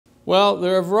Well,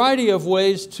 there are a variety of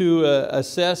ways to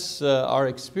assess our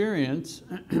experience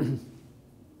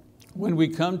when we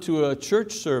come to a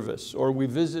church service or we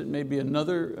visit maybe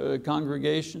another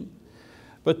congregation.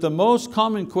 But the most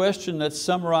common question that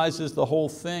summarizes the whole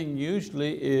thing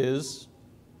usually is,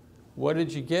 what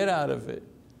did you get out of it?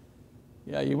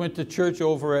 Yeah, you went to church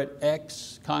over at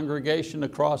X congregation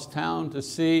across town to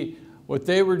see what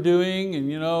they were doing, and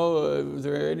is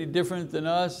there any different than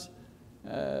us?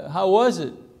 How was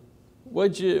it?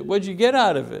 What'd you get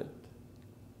out of it?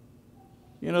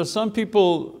 Some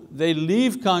people, they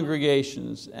leave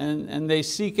congregations and they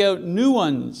seek out new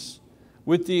ones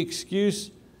with the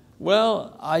excuse,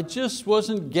 well, I just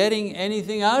wasn't getting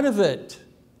anything out of it,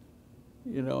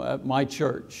 at my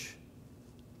church.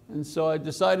 And so I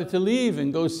decided to leave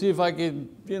and go see if I could,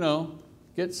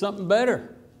 get something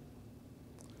better.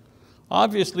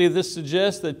 Obviously, this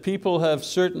suggests that people have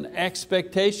certain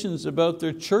expectations about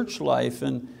their church life,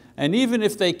 and even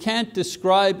if they can't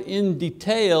describe in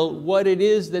detail what it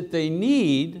is that they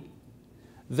need,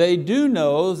 they do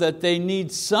know that they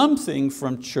need something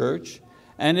from church,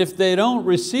 and if they don't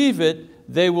receive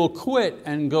it, they will quit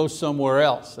and go somewhere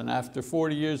else. And after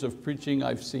 40 years of preaching,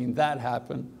 I've seen that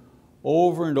happen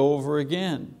over and over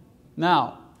again.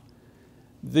 Now,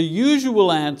 the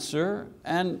usual answer,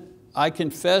 and I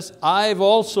confess I've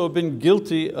also been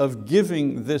guilty of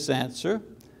giving this answer,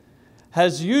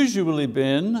 has usually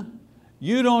been,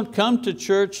 you don't come to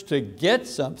church to get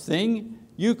something,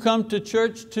 you come to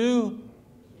church to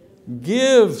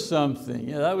give something.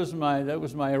 Yeah, that was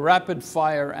my rapid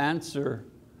fire answer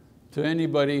to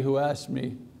anybody who asked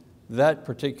me that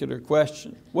particular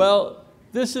question. Well,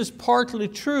 this is partly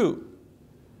true.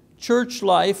 Church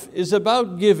life is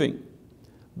about giving,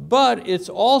 but it's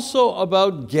also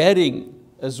about getting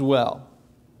as well.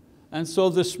 And so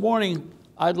this morning,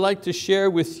 I'd like to share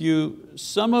with you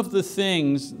some of the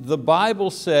things the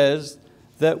Bible says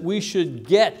that we should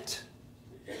get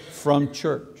from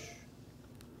church.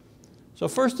 So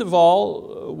first of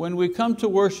all, when we come to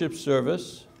worship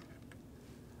service,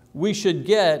 we should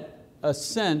get a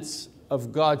sense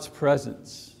of God's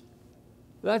presence.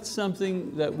 That's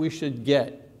something that we should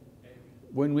get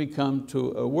when we come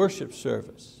to a worship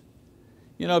service.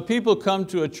 People come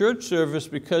to a church service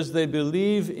because they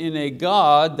believe in a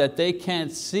God that they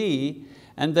can't see,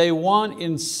 and they want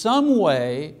in some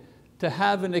way to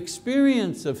have an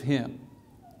experience of Him.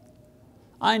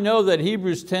 I know that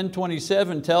Hebrews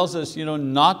 10:27 tells us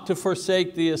not to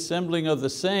forsake the assembling of the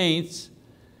saints,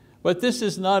 but this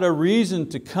is not a reason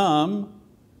to come.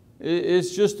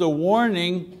 It's just a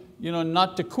warning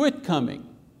not to quit coming.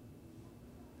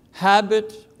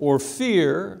 Habit or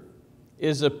fear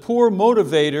is a poor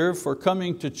motivator for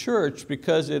coming to church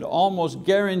because it almost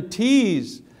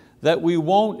guarantees that we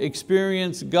won't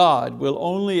experience God. We'll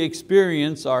only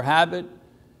experience our habit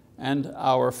and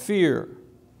our fear.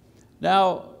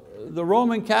 Now, the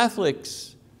Roman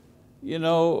Catholics,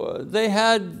 they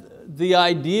had the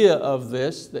idea of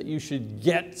this, that you should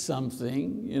get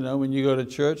something when you go to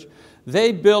church.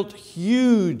 They built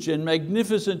huge and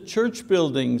magnificent church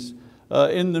buildings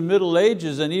in the Middle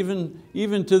Ages and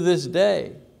even to this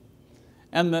day.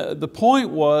 And the point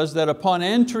was that upon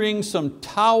entering some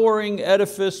towering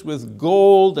edifice with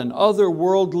gold and other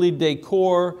worldly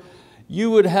decor, you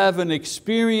would have an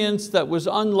experience that was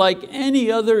unlike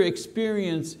any other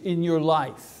experience in your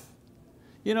life.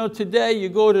 Today you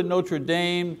go to Notre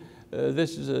Dame,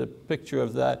 this is a picture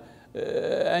of that,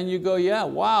 and you go, yeah,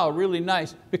 wow, really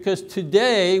nice. Because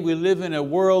today we live in a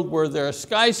world where there are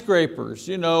skyscrapers,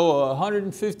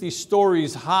 150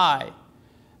 stories high,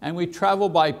 and we travel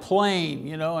by plane,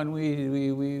 and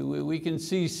we can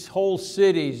see whole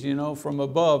cities from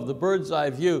above, the bird's eye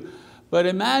view. But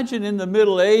imagine in the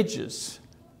Middle Ages,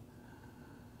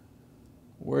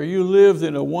 where you lived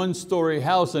in a one-story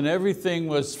house and everything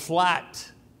was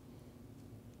flat,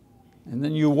 and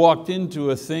then you walked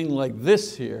into a thing like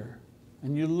this here,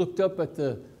 and you looked up at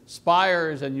the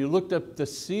spires, and you looked up the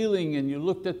ceiling, and you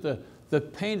looked at the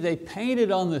paint. They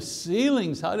painted on the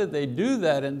ceilings. How did they do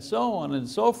that? And so on and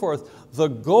so forth. The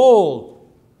gold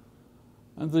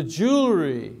and the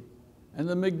jewelry and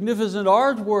the magnificent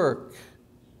artwork.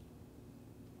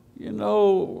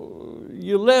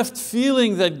 You left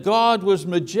feeling that God was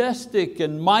majestic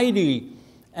and mighty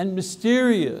and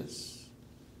mysterious.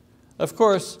 Of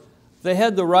course, they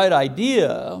had the right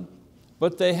idea,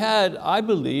 but they had, I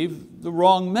believe, the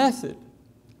wrong method.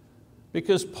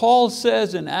 Because Paul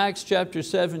says in Acts chapter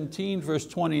 17, verse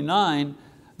 29,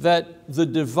 that the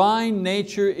divine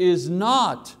nature is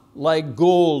not like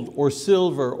gold or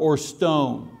silver or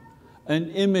stone,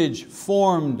 an image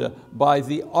formed by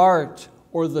the art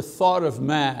or the thought of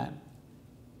man.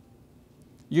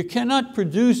 You cannot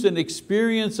produce an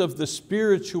experience of the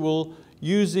spiritual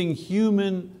using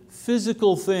human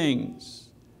physical things.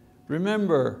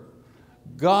 Remember,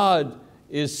 God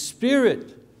is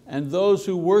spirit, and those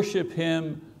who worship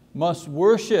Him must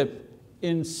worship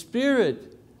in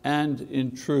spirit and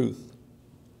in truth.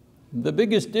 The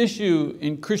biggest issue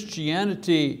in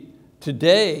Christianity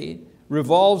today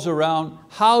revolves around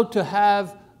how to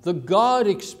have the God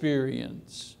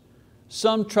experience.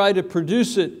 Some try to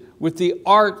produce it with the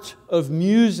art of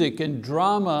music and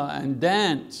drama and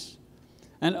dance,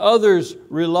 and others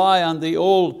rely on the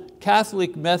old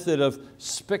Catholic method of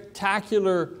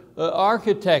spectacular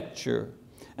architecture,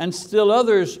 and still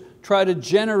others try to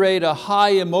generate a high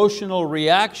emotional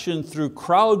reaction through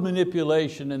crowd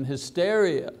manipulation and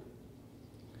hysteria.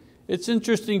 It's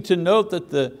interesting to note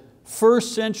that the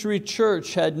first century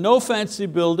church had no fancy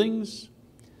buildings.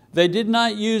 They did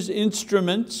not use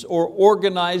instruments or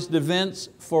organized events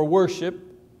for worship.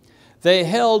 They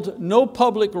held no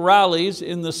public rallies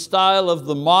in the style of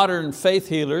the modern faith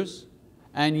healers,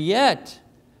 and yet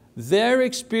their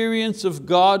experience of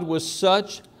God was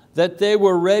such that they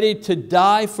were ready to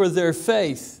die for their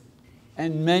faith,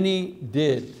 and many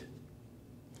did.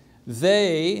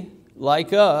 They,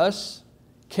 like us,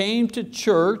 came to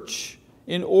church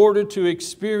in order to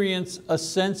experience a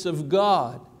sense of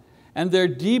God, and their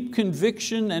deep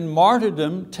conviction and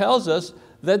martyrdom tells us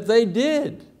that they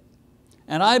did.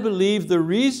 And I believe the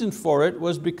reason for it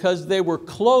was because they were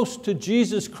close to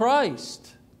Jesus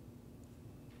Christ.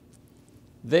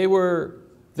 They were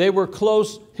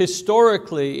close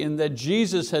historically in that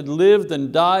Jesus had lived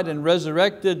and died and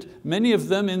resurrected, many of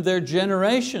them in their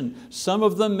generation. Some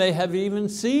of them may have even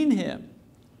seen Him.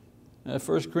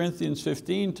 1 Corinthians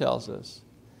 15 tells us.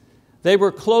 They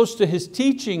were close to His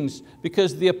teachings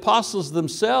because the apostles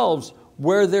themselves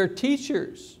were their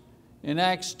teachers. In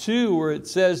Acts 2, where it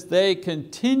says they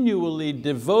continually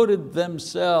devoted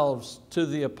themselves to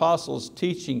the apostles'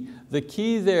 teaching. The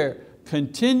key there,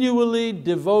 continually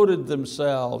devoted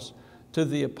themselves to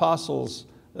the apostles'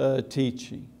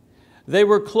 teaching. They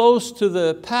were close to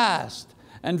the past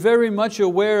and very much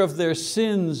aware of their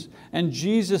sins and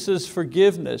Jesus'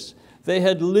 forgiveness. They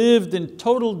had lived in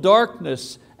total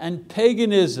darkness and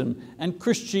paganism, and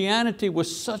Christianity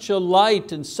was such a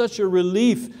light and such a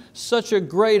relief, such a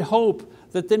great hope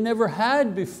that they never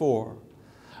had before.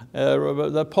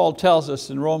 That Paul tells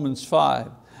us in Romans 5.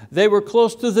 They were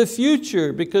close to the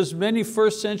future because many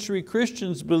first century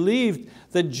Christians believed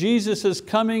that Jesus'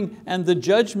 coming and the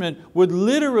judgment would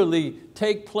literally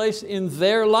take place in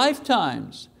their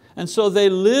lifetimes. And so they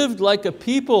lived like a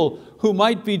people who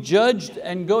might be judged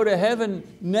and go to heaven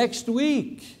next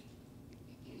week.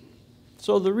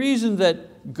 So the reason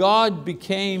that God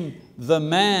became the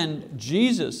man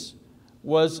Jesus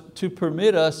was to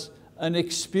permit us an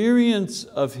experience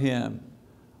of Him.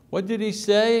 What did He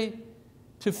say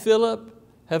to Philip?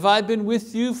 Have I been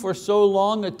with you for so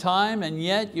long a time, and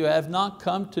yet you have not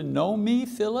come to know me,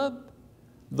 Philip?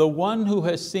 The one who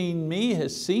has seen me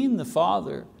has seen the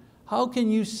Father. How can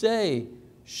you say,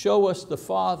 show us the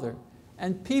Father?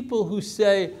 And people who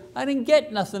say, I didn't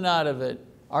get nothing out of it,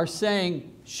 are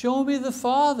saying, show me the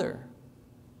Father.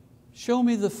 Show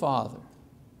me the Father.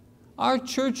 Our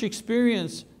church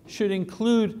experience should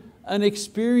include an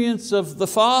experience of the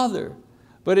Father,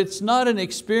 but it's not an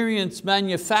experience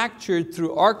manufactured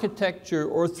through architecture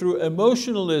or through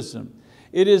emotionalism.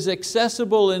 It is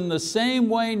accessible in the same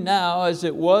way now as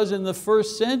it was in the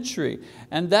first century,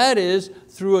 and that is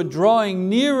through a drawing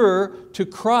nearer to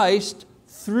Christ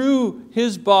through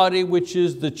His body, which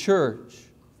is the church.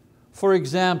 For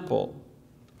example,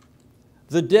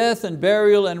 the death and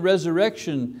burial and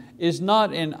resurrection is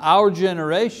not in our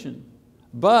generation,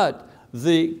 but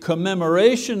the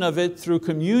commemoration of it through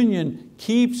communion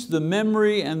keeps the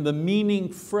memory and the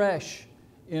meaning fresh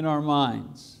in our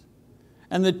minds.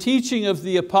 And the teaching of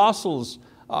the apostles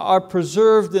are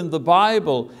preserved in the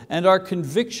Bible, and our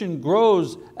conviction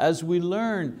grows as we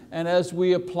learn and as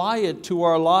we apply it to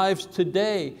our lives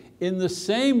today in the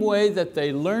same way that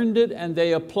they learned it and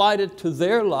they applied it to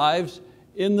their lives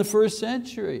in the first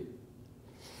century.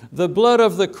 The blood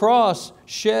of the cross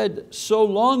shed so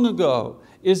long ago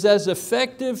is as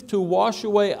effective to wash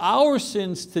away our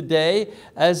sins today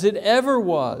as it ever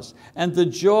was. And the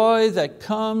joy that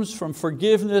comes from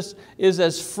forgiveness is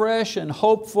as fresh and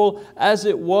hopeful as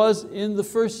it was in the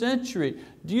first century.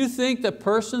 Do you think the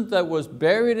person that was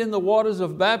buried in the waters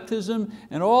of baptism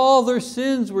and all their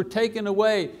sins were taken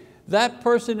away, that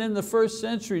person in the first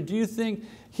century, do you think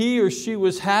he or she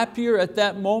was happier at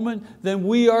that moment than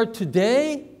we are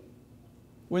today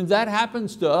when that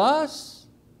happens to us?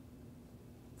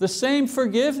 The same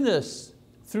forgiveness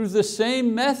through the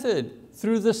same method,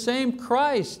 through the same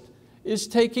Christ, is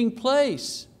taking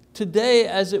place today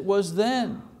as it was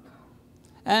then.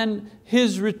 And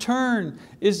His return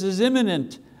is as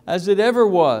imminent as it ever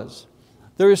was.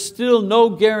 There is still no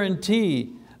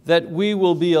guarantee that we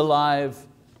will be alive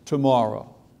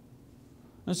tomorrow.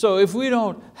 And so if we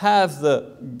don't have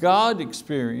the God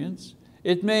experience,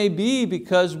 it may be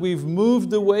because we've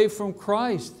moved away from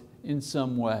Christ in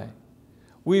some way.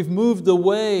 We've moved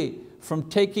away from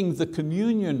taking the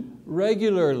communion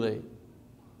regularly.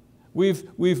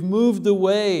 We've moved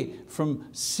away from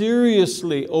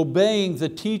seriously obeying the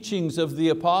teachings of the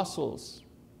apostles.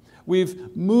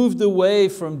 We've moved away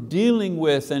from dealing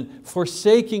with and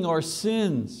forsaking our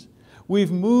sins.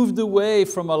 We've moved away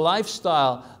from a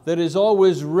lifestyle that is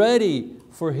always ready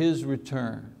for His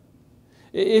return.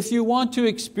 If you want to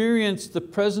experience the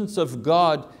presence of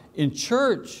God in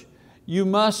church, you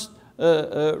must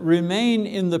remain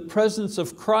in the presence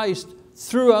of Christ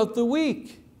throughout the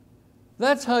week.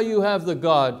 That's how you have the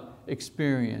God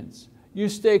experience. You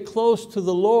stay close to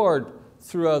the Lord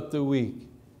throughout the week.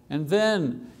 And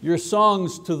then your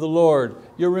songs to the Lord,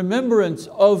 your remembrance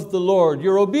of the Lord,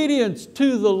 your obedience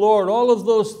to the Lord, all of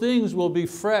those things will be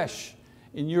fresh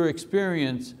in your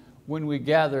experience when we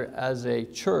gather as a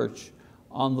church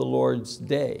on the Lord's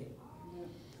day.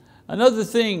 Another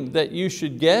thing that you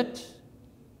should get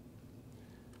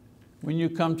when you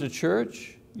come to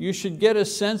church, you should get a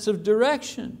sense of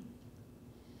direction.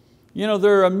 You know,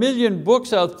 there are a million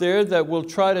books out there that will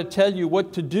try to tell you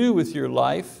what to do with your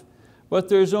life, but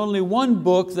there's only one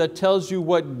book that tells you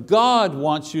what God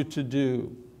wants you to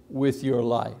do with your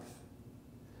life.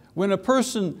 When a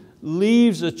person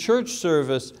leaves a church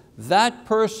service, that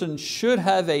person should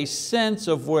have a sense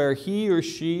of where he or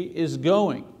she is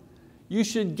going. You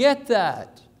should get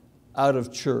that out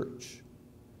of church.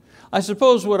 I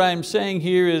suppose what I'm saying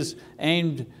here is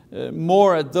aimed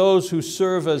more at those who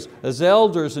serve as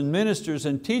elders and ministers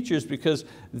and teachers, because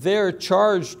they're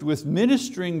charged with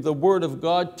ministering the Word of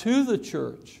God to the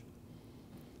church.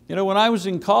 You know, when I was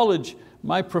in college,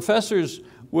 my professors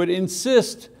would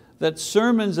insist that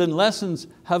sermons and lessons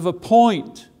have a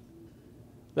point,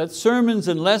 that sermons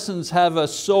and lessons have a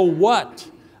so what,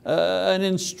 an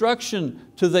instruction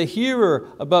to the hearer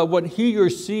about what he or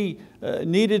she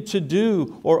needed to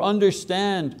do or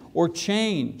understand or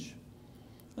change.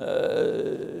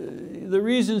 The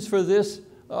reasons for this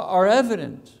are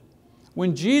evident.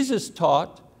 When Jesus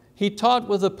taught, He taught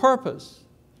with a purpose,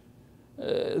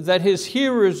 that His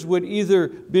hearers would either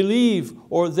believe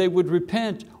or they would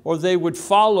repent or they would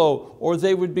follow or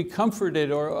they would be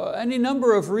comforted, or any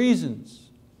number of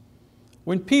reasons.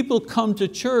 When people come to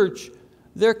church,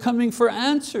 they're coming for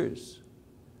answers.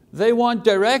 They want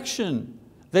direction.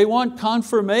 They want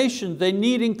confirmation. They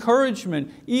need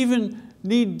encouragement, even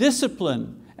need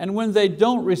discipline. And when they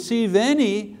don't receive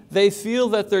any, they feel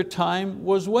that their time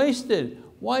was wasted.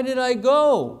 Why did I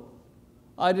go?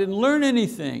 I didn't learn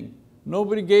anything.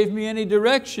 Nobody gave me any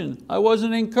direction. I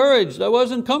wasn't encouraged. I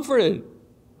wasn't comforted.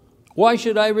 Why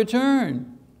should I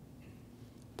return?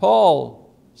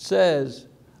 Paul says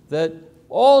that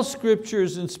all Scripture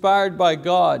is inspired by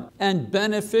God and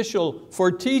beneficial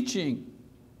for teaching.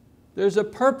 There's a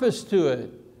purpose to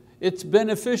it. It's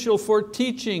beneficial for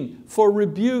teaching, for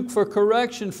rebuke, for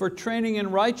correction, for training in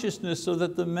righteousness, so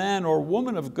that the man or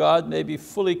woman of God may be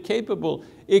fully capable,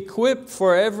 equipped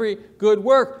for every good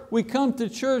work. We come to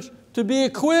church to be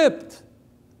equipped.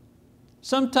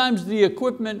 Sometimes the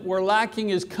equipment we're lacking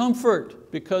is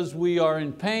comfort because we are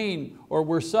in pain or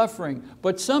we're suffering.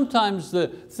 But sometimes the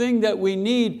thing that we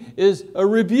need is a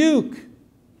rebuke,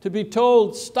 to be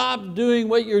told, stop doing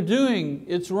what you're doing,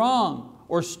 it's wrong.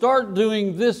 Or start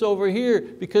doing this over here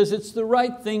because it's the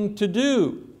right thing to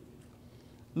do.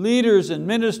 Leaders and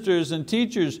ministers and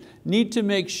teachers need to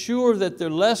make sure that their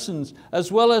lessons,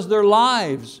 as well as their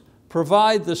lives,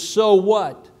 provide the so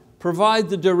what, provide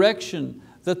the direction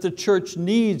that the church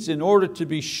needs in order to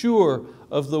be sure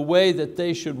of the way that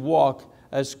they should walk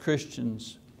as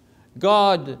Christians.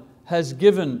 God has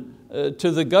given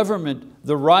to the government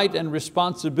the right and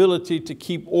responsibility to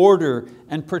keep order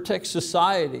and protect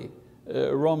society.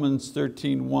 Romans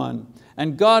 13:1.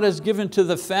 And God has given to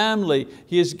the family,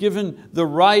 He has given the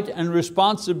right and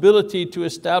responsibility to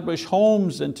establish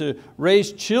homes and to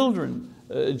raise children,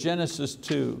 Genesis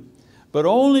 2. But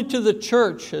only to the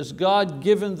church has God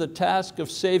given the task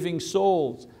of saving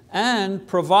souls and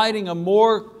providing a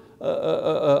moral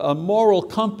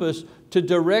compass to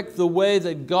direct the way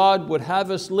that God would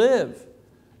have us live.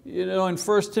 You know, in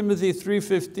 1 Timothy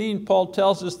 3:15, Paul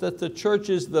tells us that the church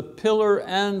is the pillar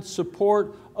and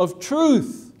support of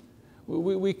truth.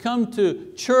 We come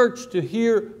to church to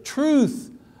hear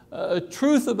truth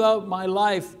truth about my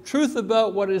life, truth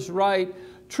about what is right,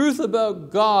 truth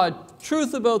about God,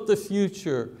 truth about the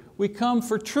future. We come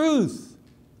for truth.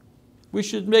 We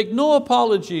should make no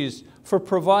apologies for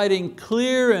providing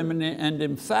clear and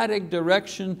emphatic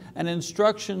direction and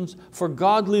instructions for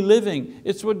godly living.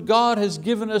 It's what God has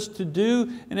given us to do,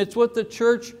 and it's what the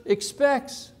church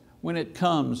expects when it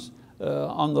comes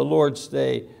on the Lord's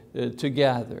Day to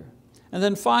gather. And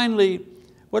then finally,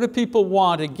 what do people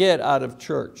want to get out of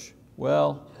church?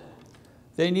 Well,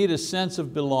 they need a sense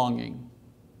of belonging.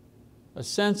 A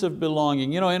sense of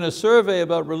belonging. In a survey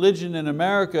about religion in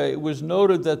America, it was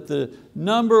noted that the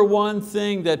number one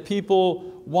thing that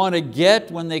people want to get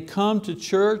when they come to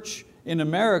church, in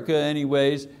America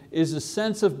anyways, is a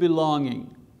sense of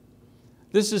belonging.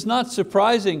 This is not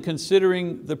surprising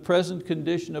considering the present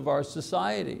condition of our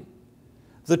society.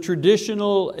 The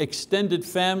traditional extended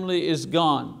family is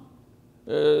gone.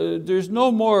 There's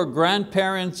no more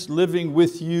grandparents living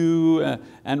with you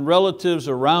and relatives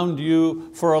around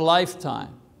you for a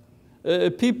lifetime.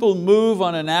 People move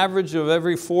on an average of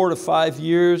every 4 to 5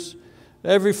 years.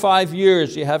 Every 5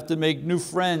 years you have to make new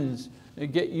friends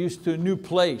and get used to a new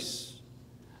place.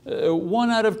 1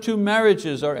 out of 2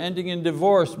 marriages are ending in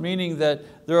divorce, meaning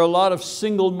that there are a lot of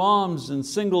single moms and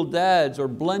single dads or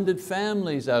blended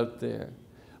families out there.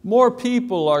 More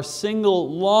people are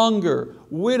single longer,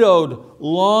 widowed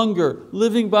longer,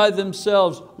 living by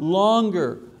themselves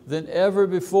longer than ever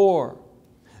before.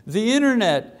 The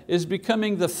internet is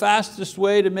becoming the fastest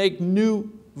way to make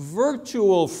new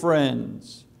virtual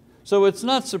friends. So it's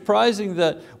not surprising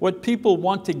that what people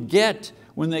want to get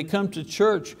when they come to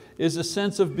church is a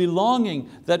sense of belonging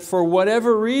that for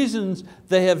whatever reasons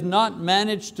they have not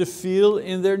managed to feel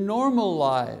in their normal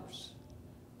lives.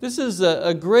 This is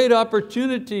a great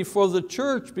opportunity for the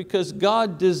church because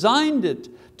God designed it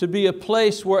to be a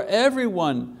place where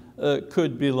everyone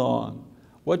could belong.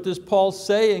 What does Paul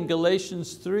say in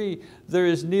Galatians 3? There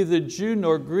is neither Jew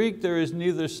nor Greek, there is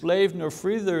neither slave nor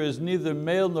free, there is neither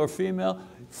male nor female,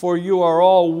 for you are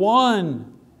all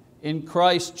one in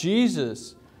Christ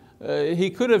Jesus. He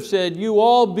could have said, you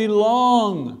all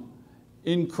belong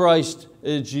in Christ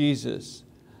Jesus.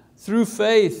 Through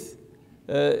faith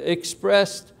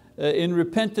expressed in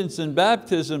repentance and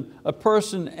baptism, a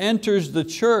person enters the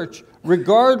church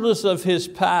regardless of his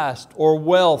past or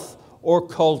wealth or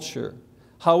culture.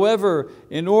 However,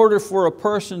 in order for a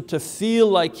person to feel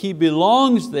like he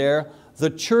belongs there, the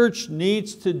church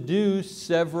needs to do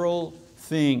several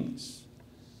things.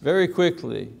 Very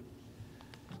quickly,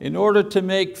 in order to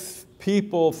make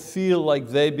people feel like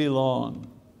they belong,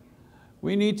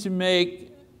 we need to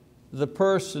make the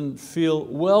person feel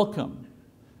welcome.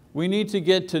 We need to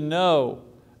get to know.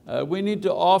 We need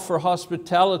to offer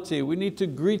hospitality. We need to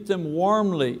greet them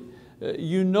warmly.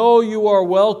 You know you are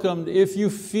welcomed if you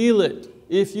feel it.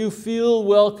 If you feel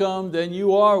welcome, then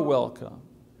you are welcome.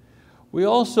 We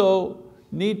also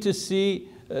need to see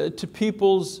to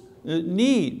people's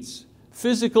needs,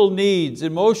 physical needs,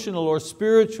 emotional or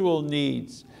spiritual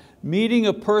needs. Meeting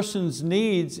a person's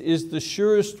needs is the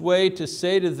surest way to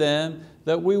say to them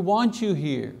that we want you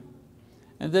here.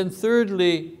 And then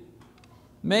thirdly,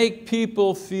 make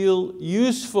people feel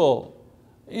useful.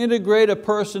 Integrate a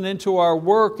person into our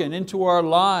work and into our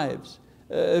lives.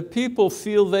 People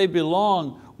feel they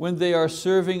belong when they are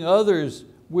serving others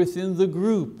within the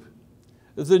group.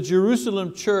 The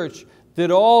Jerusalem church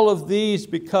did all of these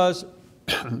because,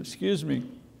 excuse me,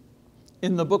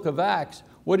 in the book of Acts,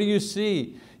 what do you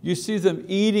see? You see them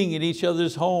eating in each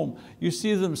other's home. You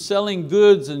see them selling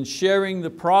goods and sharing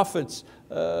the profits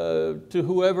to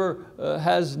whoever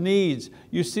has needs.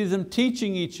 You see them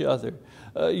teaching each other.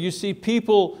 You see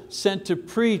people sent to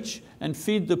preach and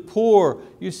feed the poor.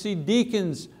 You see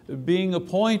deacons being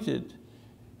appointed.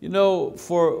 You know,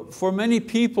 for many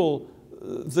people,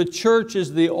 the church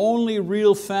is the only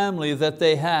real family that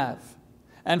they have.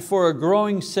 And for a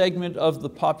growing segment of the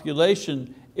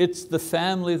population, it's the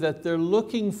family that they're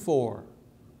looking for.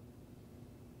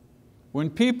 When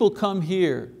people come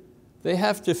here, they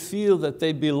have to feel that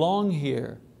they belong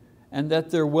here and that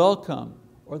they're welcome,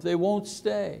 or they won't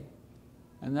stay.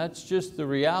 And that's just the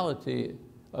reality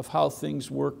of how things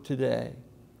work today.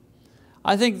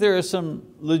 I think there are some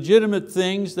legitimate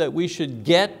things that we should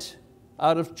get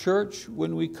out of church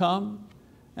when we come.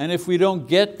 And if we don't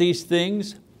get these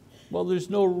things, well,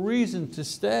 there's no reason to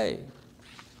stay.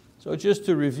 So just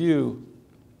to review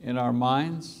in our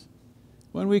minds,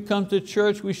 when we come to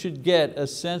church, we should get a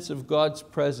sense of God's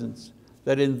presence,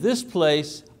 that in this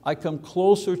place, I come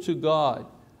closer to God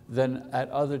than at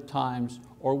other times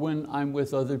or when I'm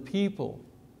with other people.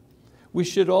 We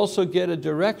should also get a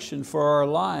direction for our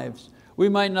lives. We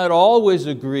might not always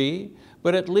agree,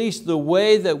 but at least the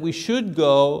way that we should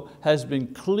go has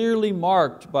been clearly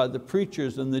marked by the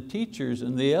preachers and the teachers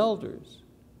and the elders.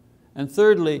 And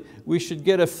thirdly, we should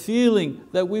get a feeling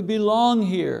that we belong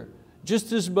here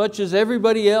just as much as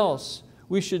everybody else.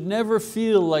 We should never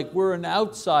feel like we're an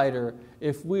outsider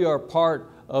if we are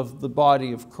part of the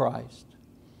body of Christ.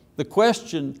 The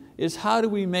question is, how do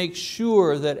we make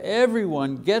sure that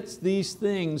everyone gets these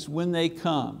things when they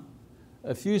come?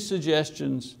 A few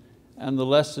suggestions and the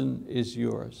lesson is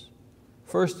yours.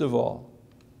 First of all,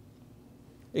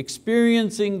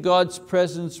 experiencing God's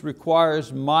presence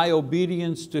requires my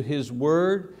obedience to His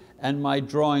word and my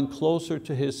drawing closer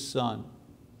to His Son.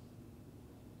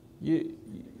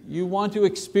 You want to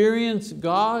experience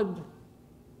God?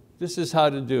 This is how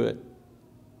to do it.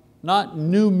 Not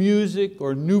new music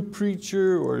or new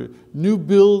preacher or new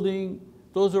building.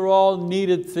 Those are all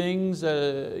needed things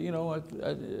as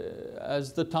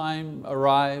the time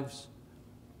arrives.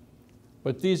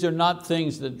 But these are not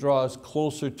things that draw us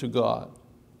closer to God.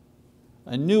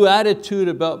 A new attitude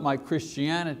about my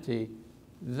Christianity,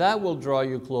 that will draw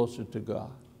you closer to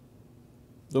God.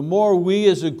 The more we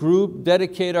as a group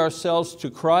dedicate ourselves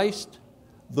to Christ,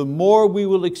 the more we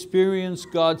will experience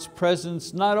God's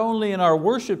presence, not only in our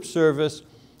worship service,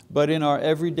 but in our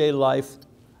everyday life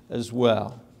as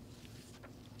well.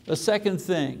 The second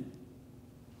thing,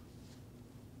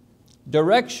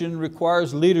 direction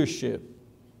requires leadership.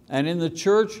 And in the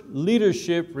church,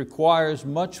 leadership requires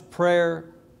much prayer,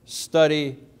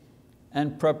 study,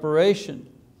 and preparation.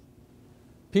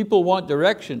 People want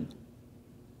direction.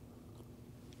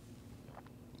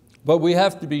 But we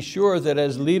have to be sure that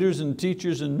as leaders and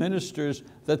teachers and ministers,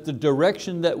 that the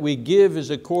direction that we give is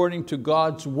according to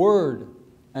God's word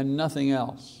and nothing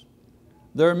else.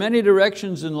 There are many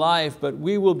directions in life, but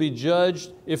we will be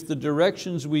judged if the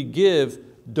directions we give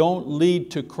don't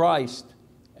lead to Christ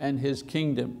and His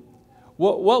kingdom.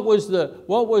 What was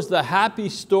the happy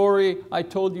story I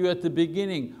told you at the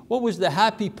beginning? What was the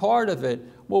happy part of it?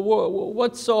 Well,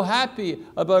 what's so happy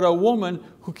about a woman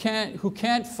who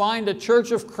can't find a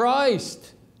church of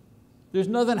Christ? There's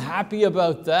nothing happy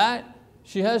about that.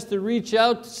 She has to reach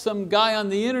out to some guy on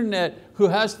the internet who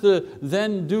has to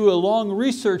then do a long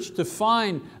research to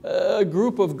find a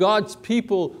group of God's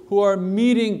people who are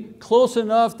meeting close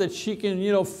enough that she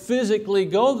can physically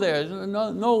go there.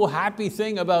 No happy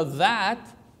thing about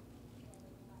that.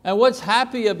 And what's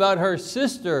happy about her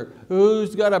sister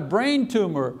who's got a brain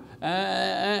tumor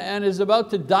and is about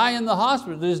to die in the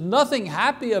hospital? There's nothing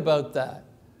happy about that.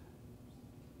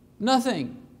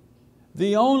 Nothing.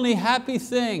 The only happy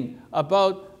thing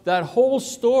about that whole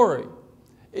story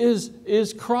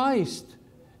is Christ,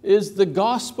 is the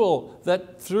gospel,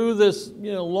 that through this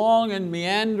long and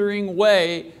meandering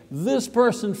way, this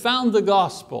person found the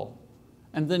gospel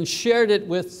and then shared it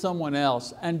with someone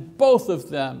else, and both of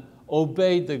them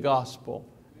obeyed the gospel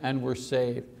and were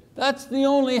saved. That's the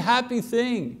only happy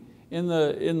thing in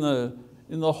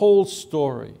the whole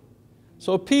story.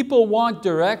 So people want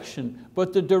direction,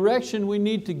 but the direction we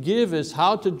need to give is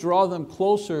how to draw them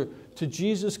closer to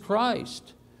Jesus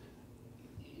Christ.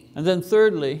 And then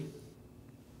thirdly,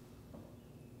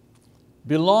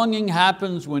 belonging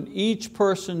happens when each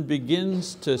person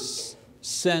begins to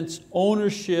sense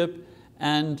ownership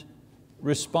and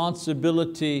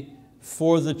responsibility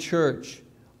for the church.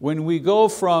 When we go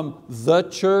from the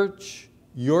church,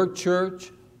 your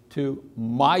church, to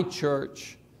my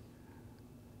church,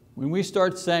 when we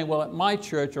start saying, well, at my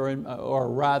church, or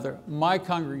rather, my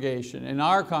congregation, in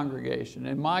our congregation,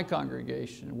 in my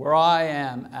congregation, where I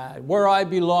am at, where I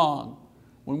belong,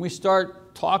 when we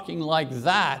start talking like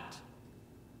that,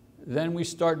 then we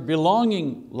start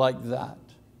belonging like that.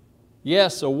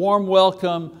 Yes, a warm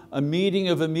welcome, a meeting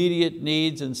of immediate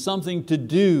needs, and something to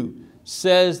do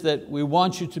says that we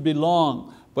want you to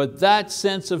belong, but that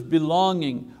sense of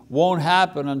belonging won't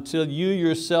happen until you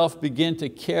yourself begin to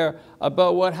care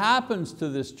about what happens to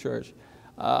this church.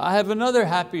 I have another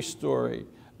happy story,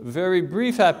 a very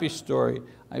brief happy story.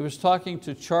 I was talking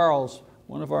to Charles,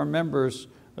 one of our members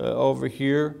over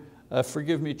here.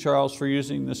 Forgive me, Charles, for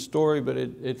using this story, but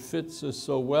it fits us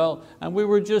so well. And we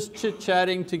were just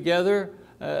chit-chatting together.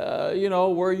 Where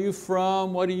are you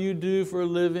from? What do you do for a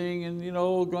living? And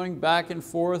going back and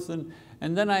forth. And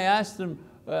then I asked him,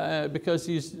 because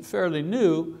he's fairly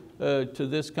new to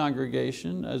this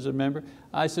congregation as a member,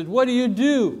 I said, what do you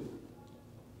do?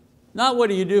 Not what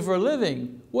do you do for a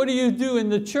living? What do you do in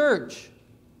the church?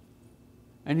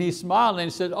 And he smiled and he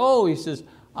said, he says,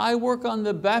 I work on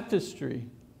the baptistry.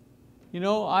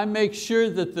 I make sure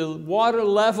that the water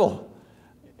level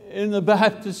in the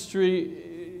baptistry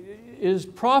is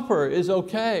proper, is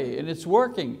okay, and it's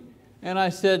working. And I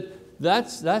said,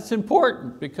 that's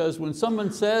important, because when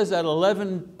someone says at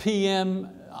 11 p.m.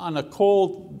 on a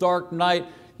cold, dark night,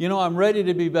 I'm ready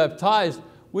to be baptized,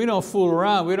 we don't fool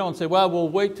around. We don't say, well, we'll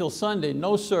wait till Sunday.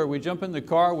 No, sir, we jump in the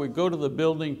car, we go to the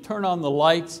building, turn on the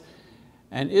lights,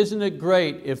 and isn't it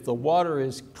great if the water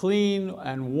is clean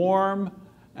and warm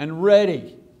and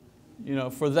ready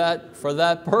for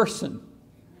that person?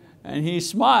 And he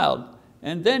smiled.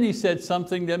 And then he said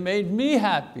something that made me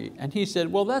happy. And he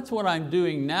said, well, that's what I'm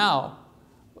doing now,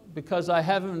 because I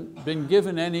haven't been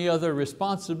given any other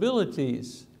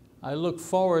responsibilities. I look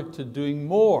forward to doing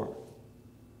more.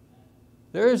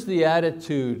 There's the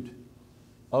attitude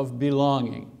of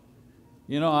belonging.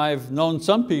 I've known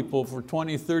some people for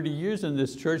 20, 30 years in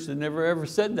this church that never ever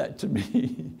said that to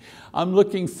me. I'm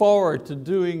looking forward to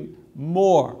doing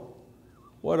more.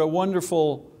 What a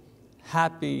wonderful,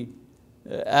 happy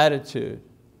attitude.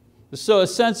 So a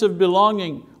sense of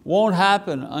belonging won't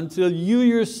happen until you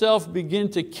yourself begin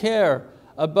to care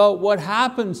about what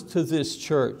happens to this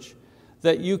church,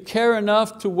 that you care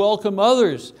enough to welcome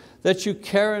others, that you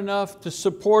care enough to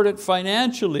support it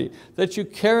financially, that you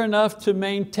care enough to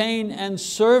maintain and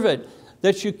serve it,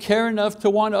 that you care enough to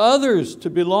want others to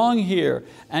belong here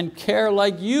and care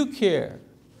like you care.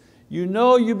 You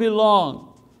know you belong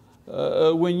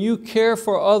when you care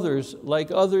for others like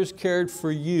others cared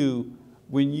for you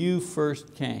when you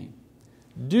first came.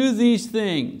 Do these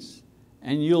things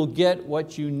and you'll get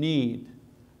what you need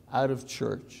out of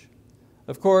church.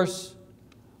 Of course,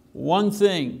 one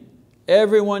thing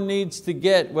everyone needs to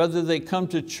get, whether they come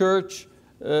to church,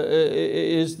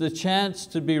 is the chance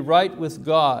to be right with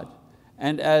God.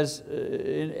 And as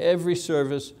in every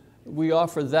service, we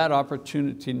offer that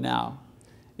opportunity now.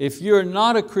 If you're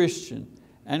not a Christian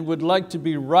and would like to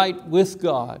be right with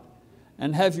God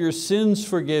and have your sins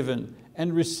forgiven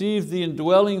and receive the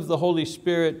indwelling of the Holy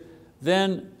Spirit,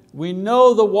 then we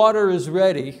know the water is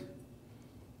ready.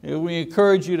 We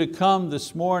encourage you to come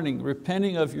this morning,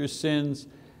 repenting of your sins,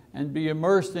 and be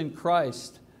immersed in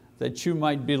Christ, that you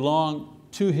might belong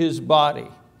to His body.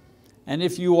 And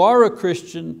if you are a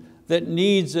Christian that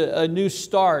needs a new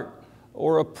start,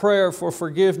 or a prayer for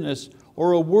forgiveness,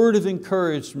 or a word of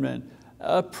encouragement,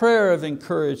 a prayer of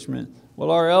encouragement,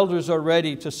 well, our elders are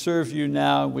ready to serve you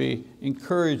now. We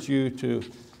encourage you to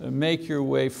make your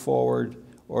way forward,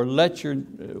 or let your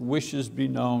wishes be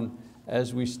known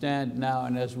as we stand now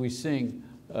and as we sing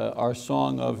our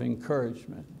song of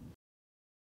encouragement.